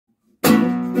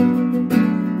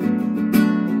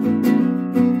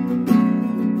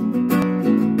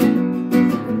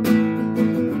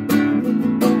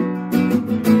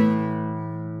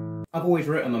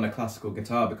written on a classical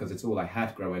guitar because it's all I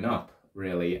had growing up,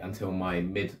 really, until my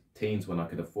mid-teens when I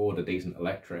could afford a decent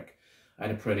electric. I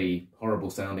had a pretty horrible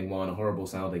sounding one, a horrible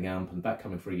sounding amp, and that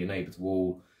coming through your neighbour's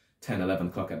wall 10, 11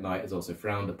 o'clock at night is also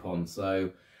frowned upon.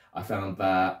 So I found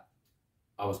that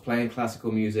I was playing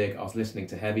classical music, I was listening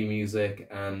to heavy music,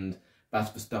 and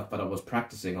that's the stuff that I was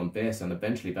practicing on this, and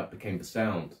eventually that became the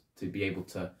sound to be able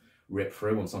to rip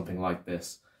through on something like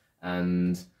this.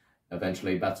 And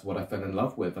eventually that's what I fell in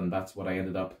love with, and that's what I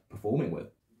ended up performing with.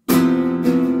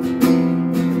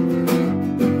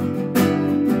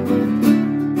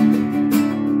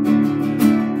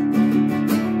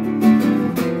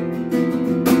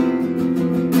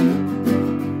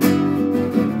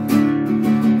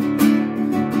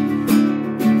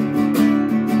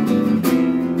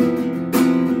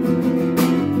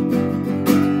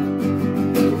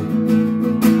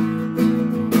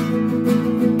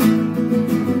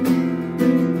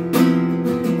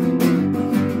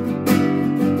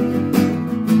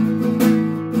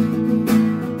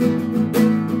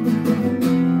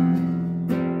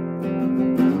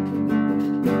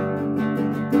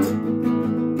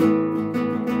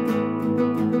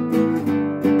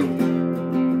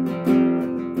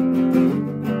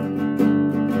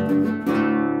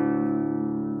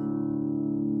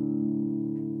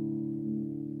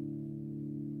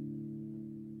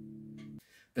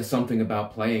 There's something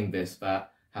about playing this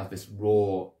that has this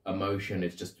raw emotion,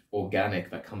 it's just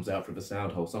organic, that comes out through the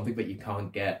sound hole, something that you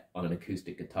can't get on an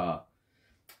acoustic guitar.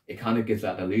 It kind of gives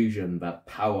that illusion, that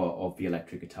power of the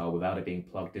electric guitar without it being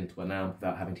plugged into an amp,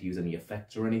 without having to use any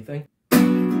effects or anything.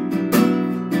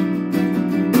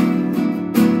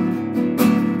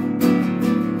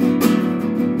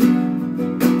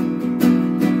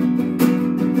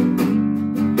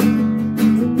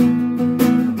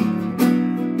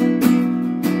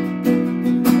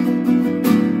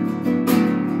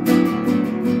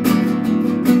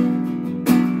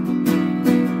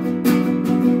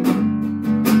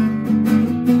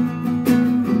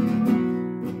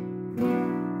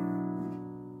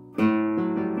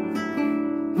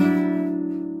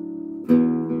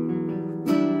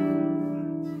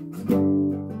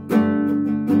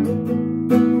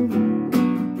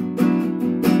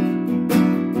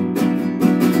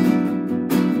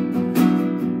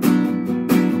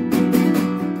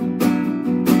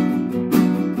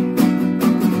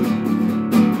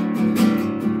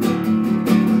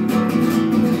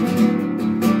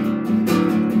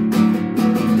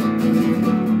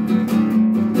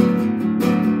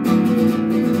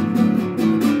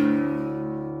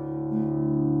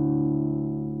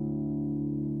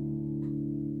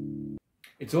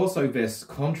 It's also this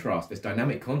contrast, this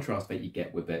dynamic contrast that you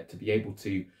get with it, to be able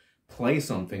to play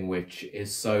something which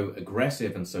is so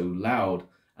aggressive and so loud,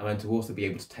 and then to also be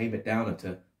able to tame it down and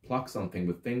to pluck something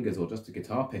with fingers or just a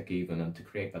guitar pick even, and to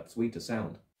create that sweeter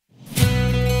sound.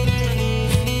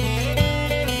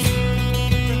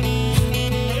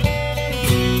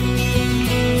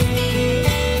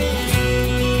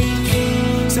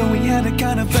 So we had a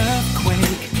kind of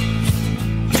earthquake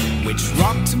which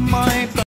rocked my